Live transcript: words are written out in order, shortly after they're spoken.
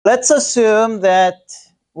Let's assume that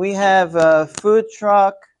we have a food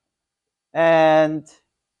truck, and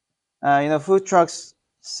food trucks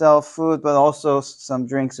sell food, but also some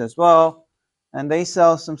drinks as well, and they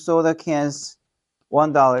sell some soda cans,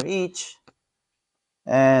 $1 each,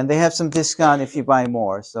 and they have some discount if you buy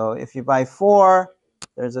more. So if you buy four,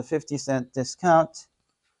 there's a 50-cent discount,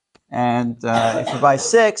 and if you buy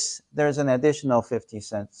six, there's an additional 50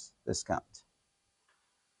 cents discount.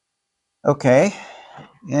 Okay,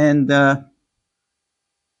 and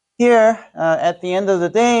here at the end of the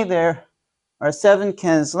day, there are 7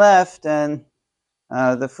 cans left, and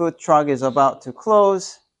the food truck is about to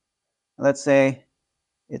close. Let's say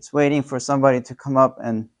it's waiting for somebody to come up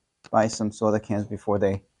and buy some soda cans before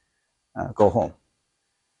they go home.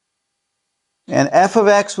 And f of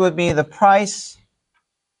x would be the price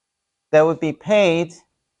that would be paid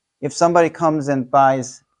if somebody comes and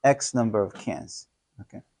buys x number of cans.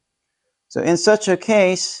 Okay. So in such a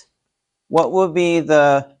case, what would be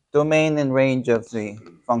the domain and range of the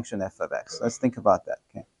function f of x? Let's think about that.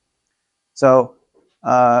 Okay. So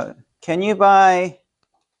can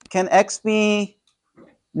x be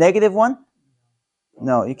 -1?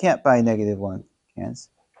 No, you can't buy -1 cans.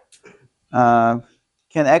 Can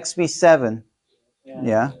x be 7?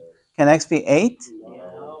 Yeah. Can x be 8?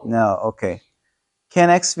 No. Okay. Can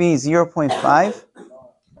x be 0.5?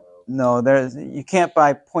 No, you can't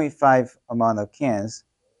buy 0.5 amount of cans.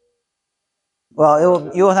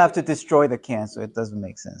 Well, you'll have to destroy the can, so it doesn't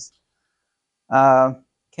make sense.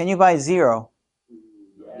 Can you buy 0?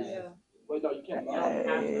 You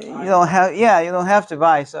don't have. Yeah, you don't have to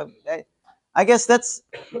buy. So I guess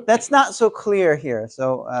that's not so clear here.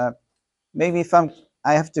 So maybe if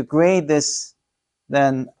I have to grade this,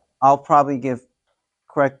 then I'll probably give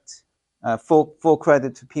correct full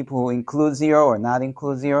credit to people who include 0 or not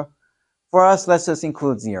include 0. For us, let's just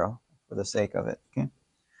include 0 for the sake of it. Okay.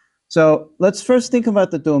 So let's first think about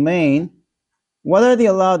the domain. What are the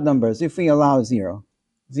allowed numbers if we allow 0?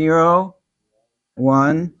 0,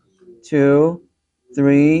 1, 2,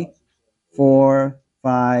 3, 4,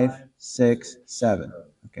 5, 6, 7.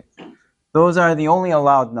 Okay. Those are the only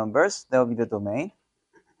allowed numbers. That will be the domain.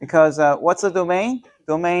 Because what's a domain?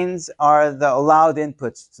 Domains are the allowed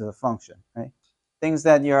inputs to the function, right? Things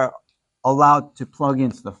that you're allowed to plug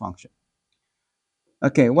into the function.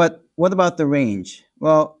 Okay, what about the range?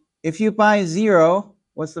 Well, if you buy 0,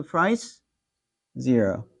 what's the price?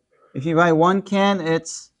 0. If you buy 1 can,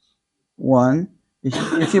 it's 1.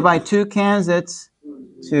 If you buy 2 cans, it's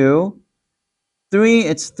 2. 3,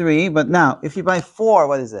 it's 3. But now, if you buy 4,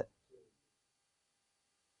 what is it?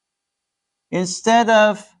 Instead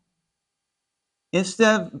of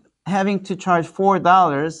having to charge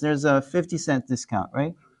 $4, there's a 50-cent discount,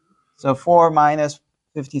 right? So 4 minus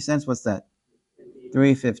 50 cents, what's that?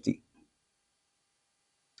 350.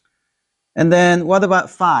 And then what about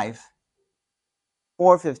 5?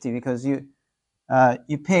 450, because you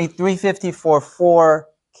pay 350 for 4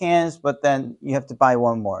 cans, but then you have to buy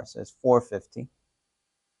one more, so it's 450.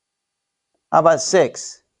 How about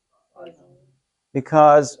 6?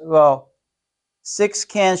 Because, well, 6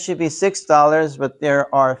 cans should be $6, but there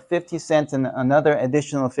are 50 cents and another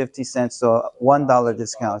additional 50 cents, so $1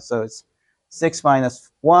 discount. So it's 6 minus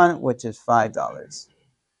 1, which is $5.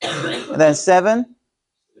 And then 7,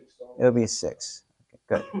 it'll be 6.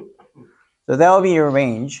 Okay, good. So that will be your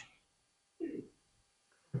range.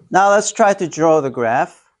 Now let's try to draw the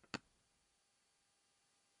graph.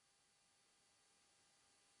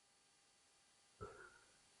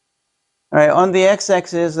 All right, on the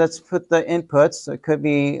x-axis, let's put the inputs. So it could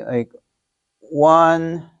be like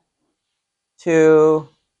 1, 2,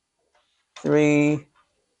 3,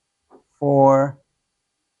 4,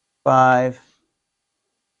 5,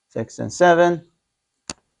 6, and 7.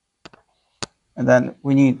 And then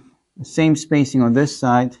we need the same spacing on this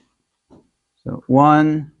side. So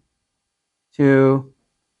 1, 2,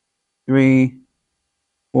 3,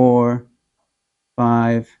 4,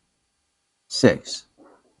 5, 6.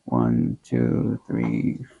 1, 2,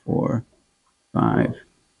 3, 4, 5,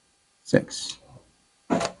 6.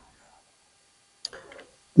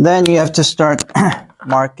 Then you have to start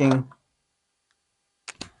marking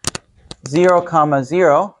 0,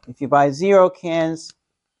 0. If you buy 0 cans,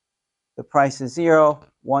 the price is 0.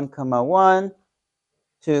 1, 1,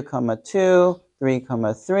 2, 2, 3,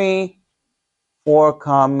 3,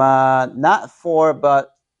 4, not 4,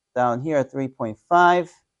 but down here 3.5.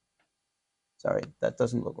 Sorry, that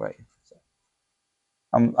doesn't look right.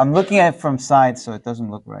 I'm looking at it from side, so it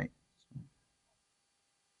doesn't look right.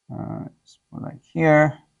 It's more like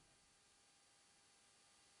here,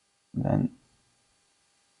 and then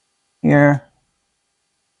here.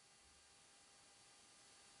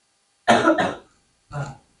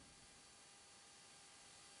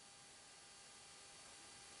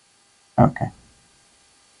 Okay.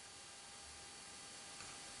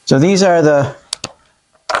 So these are the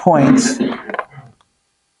points. Maybe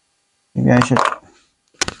I should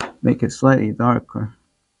make it slightly darker.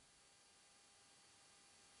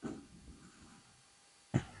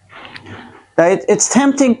 It's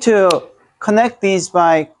tempting to connect these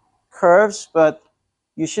by curves, but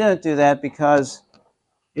you shouldn't do that, because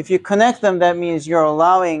if you connect them, that means you're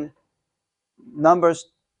allowing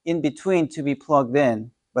numbers in between to be plugged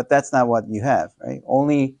in, but that's not what you have, right?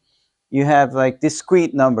 Only you have like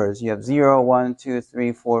discrete numbers. You have 0, 1, 2,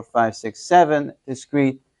 3, 4, 5, 6, 7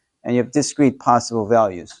 discrete, and you have discrete possible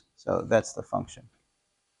values. So that's the function.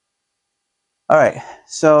 All right,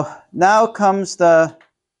 so now comes the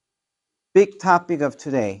big topic of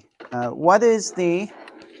today. What is the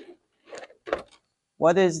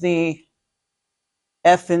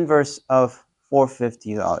F inverse of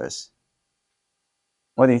 $450?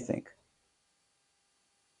 What do you think?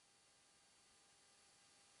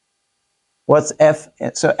 What's F?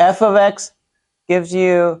 So F of X gives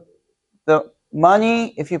you the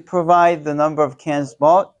money if you provide the number of cans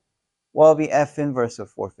bought. What will be F inverse of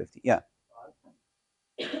 450? Yeah.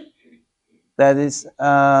 That is,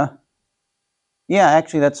 yeah,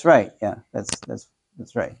 actually that's right. Yeah, that's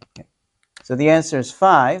right. Okay. So the answer is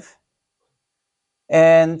 5.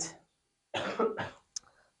 And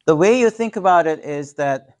the way you think about it is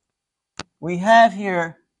that we have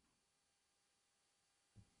here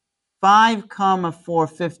 5 comma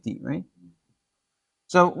 450, right?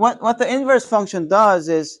 So what the inverse function does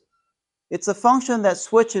is it's a function that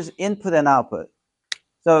switches input and output.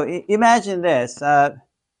 So imagine this.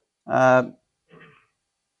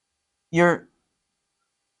 Your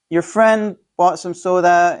friend bought some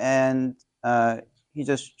soda, and he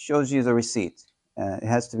just shows you the receipt. It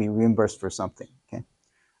has to be reimbursed for something. Okay,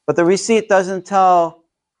 but the receipt doesn't tell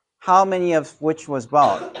how many of which was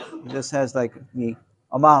bought. It just has like the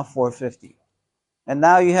amount 450. And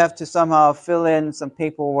now you have to somehow fill in some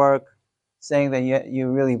paperwork saying that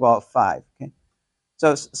you really bought 5. Okay,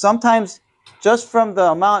 so sometimes just from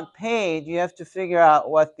the amount paid, you have to figure out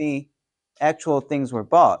what the actual things were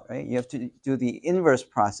bought, right? You have to do the inverse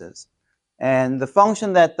process. And the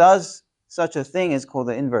function that does such a thing is called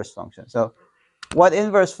the inverse function. So what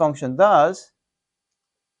inverse function does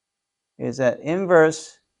is that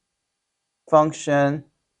inverse function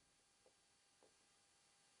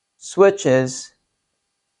switches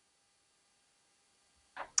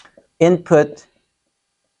input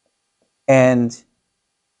and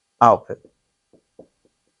output.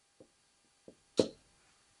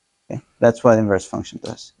 Okay, that's what inverse function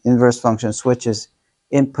does. Inverse function switches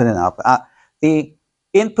input and output. The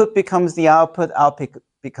input becomes the output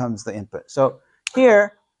becomes the input. So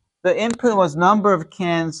here, the input was number of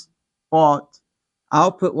cans bought,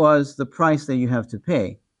 output was the price that you have to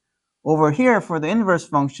pay. Over here, for the inverse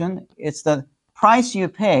function, it's the price you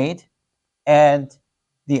paid, and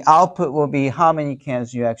the output will be how many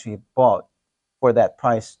cans you actually bought for that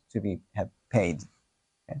price to be paid.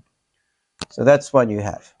 Okay? So that's what you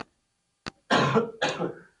have.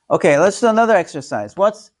 Okay, let's do another exercise.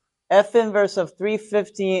 What's F inverse of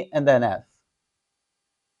 350 and then F?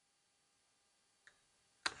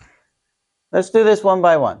 Let's do this one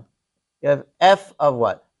by one. You have F of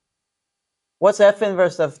what? What's F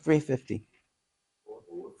inverse of 350?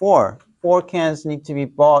 4. 4 cans need to be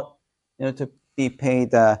bought, to be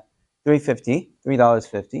paid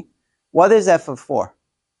 $3.50. What is F of 4?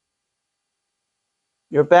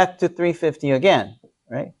 You're back to 350 again,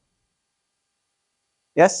 right?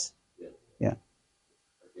 Yes? Yeah.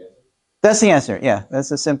 That's the answer. Yeah,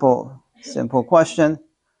 that's a simple question.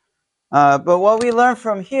 But what we learn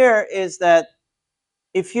from here is that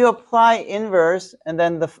if you apply inverse and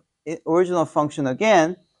then the original function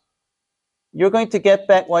again, you're going to get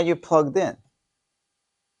back what you plugged in.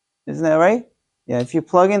 Isn't that right? Yeah, if you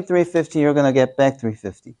plug in 350, you're going to get back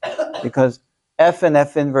 350 because F and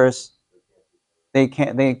F inverse, they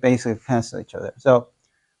basically cancel each other. So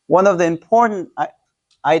one of the important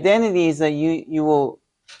identities that you will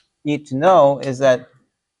need to know is that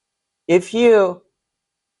if you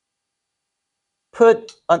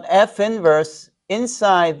put an F inverse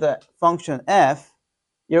inside the function F,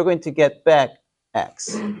 you're going to get back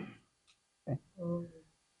X. Okay.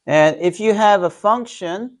 And if you have a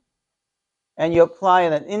function and you apply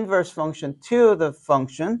an inverse function to the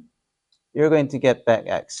function, you're going to get back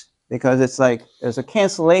X because it's like there's a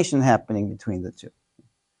cancellation happening between the two.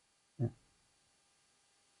 Yeah.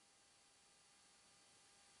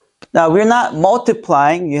 Now we're not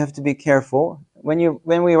multiplying. You have to be careful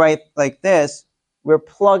when we write like this. we're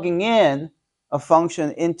plugging in a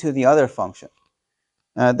function into the other function.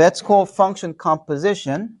 That's called function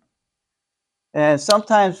composition. And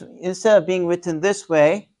sometimes, instead of being written this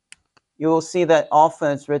way, you will see that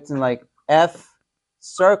often it's written like f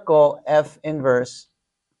circle f inverse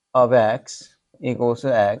of x equals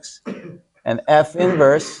to x, and f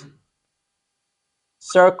inverse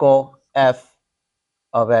circle f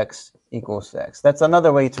of x equals to x. That's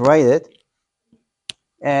another way to write it.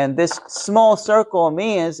 And this small circle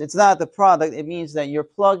means it's not the product. It means that you're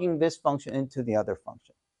plugging this function into the other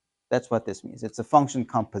function. That's what this means. It's a function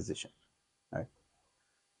composition. All right.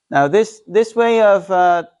 Now, this way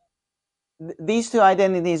of these two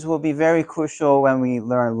identities will be very crucial when we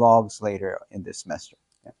learn logs later in this semester.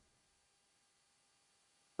 Yeah.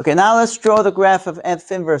 Okay, now let's draw the graph of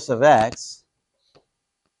f inverse of x.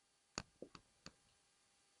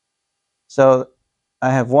 So I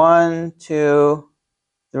have 1, 2,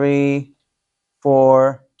 3,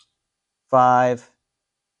 4, 5,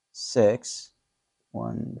 6.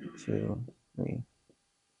 1, 2, 3.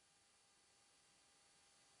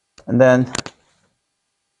 And then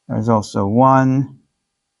there's also 1,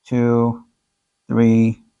 2,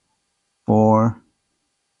 3, 4,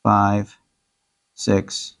 5,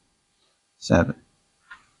 6, 7.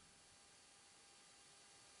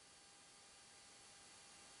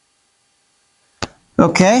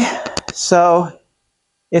 Okay, so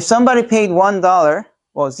if somebody paid $1,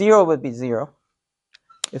 well, 0 would be 0.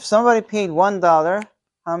 If somebody paid $1,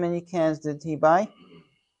 how many cans did he buy?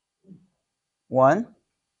 1.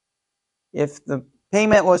 If the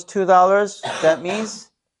payment was $2, that means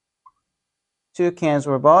 2 cans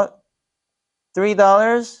were bought.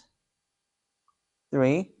 $3,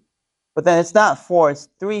 3. But then it's not 4, it's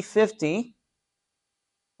 $3.50.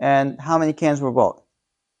 And how many cans were bought?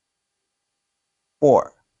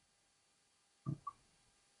 4.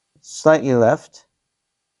 Slightly left.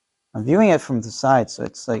 I'm viewing it from the side, so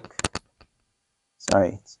it's like,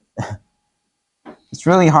 sorry. It's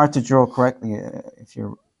really hard to draw correctly if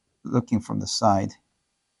you're looking from the side.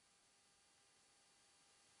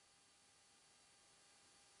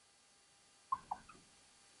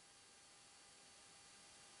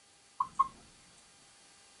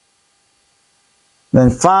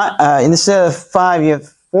 Then instead of 5, you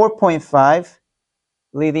have 4.5,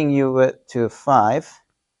 leading you to 5.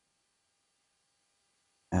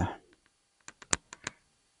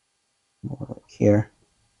 More like here,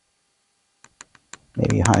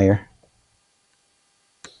 maybe higher.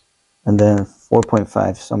 And then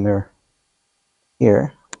 4.5 somewhere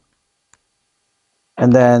here.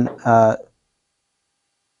 And then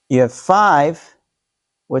you have 5,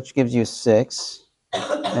 which gives you 6,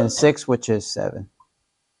 and 6, which is 7.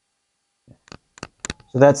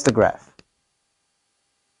 So that's the graph.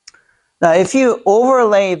 Now, if you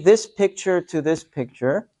overlay this picture to this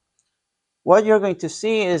picture, what you're going to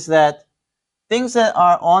see is that things that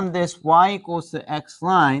are on this y equals to x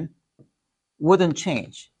line wouldn't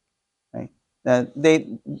change, right?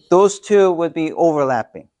 Those two would be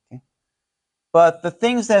overlapping. Okay? But the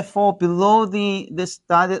things that fall below this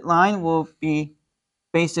dotted line will be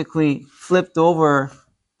basically flipped over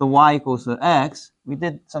the y equals to x. We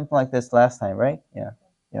did something like this last time, right?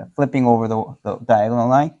 Yeah, flipping over the diagonal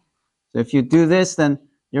line. So if you do this, then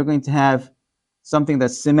you're going to have something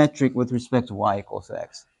that's symmetric with respect to y equals to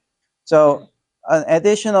x. So an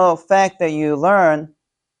additional fact that you learn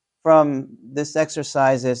from this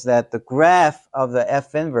exercise is that the graph of the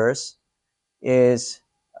f inverse is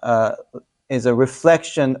a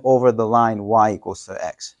reflection over the line y equals to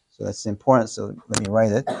x. So that's important, so let me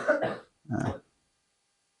write it.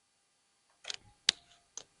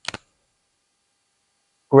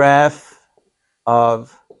 Graph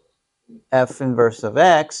of f inverse of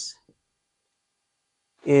x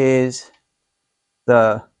is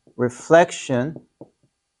the reflection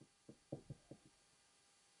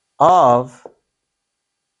of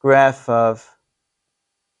graph of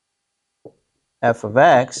f of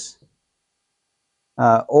x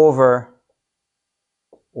over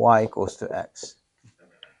y equals to x.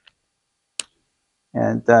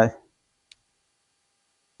 And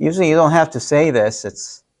usually you don't have to say this,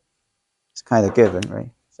 it's kind of given, right?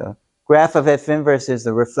 So graph of f inverse is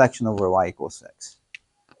the reflection over y equals x.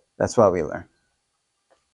 That's what we learn.